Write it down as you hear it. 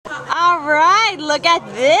look at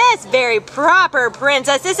this very proper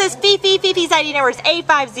princess. This is Fifi. Fifi's ID number is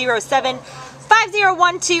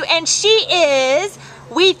A5075012, and she is,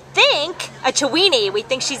 we think, a Chihuahua. We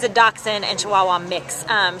think she's a Dachshund and Chihuahua mix.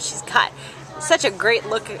 She's cut. Such a great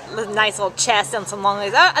look, nice little chest and some long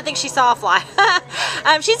legs. Oh, I think she saw a fly.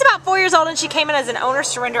 She's about 4 years old, and she came in as an owner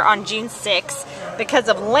surrender on June 6th because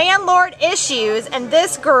of landlord issues. And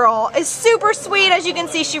this girl is super sweet. As you can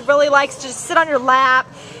see, she really likes to just sit on your lap.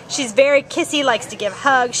 She's very kissy, likes to give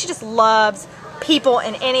hugs. She just loves people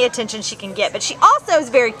and any attention she can get. But she also is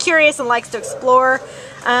very curious and likes to explore.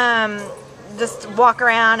 Just walk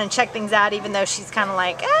around and check things out, even though she's kind of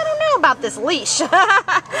like, I don't know about this leash.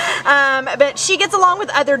 But she gets along with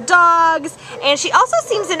other dogs, and she also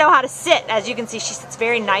seems to know how to sit. As you can see, she sits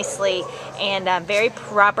very nicely and very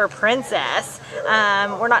proper princess.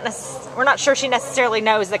 We're not sure she necessarily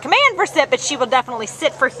knows the command for sit, but she will definitely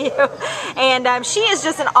sit for you. And she is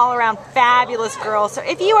just an all-around fabulous girl. So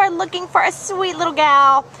if you are looking for a sweet little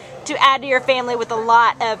gal to add to your family with a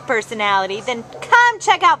lot of personality, then come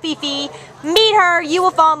check out Fifi, meet her, you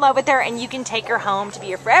will fall in love with her, and you can take her home to be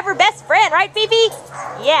your forever best friend, right, Fifi?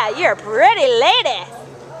 Yeah, you're a pretty lady.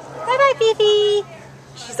 Bye-bye, Fifi.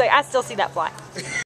 She's like, I still see that fly.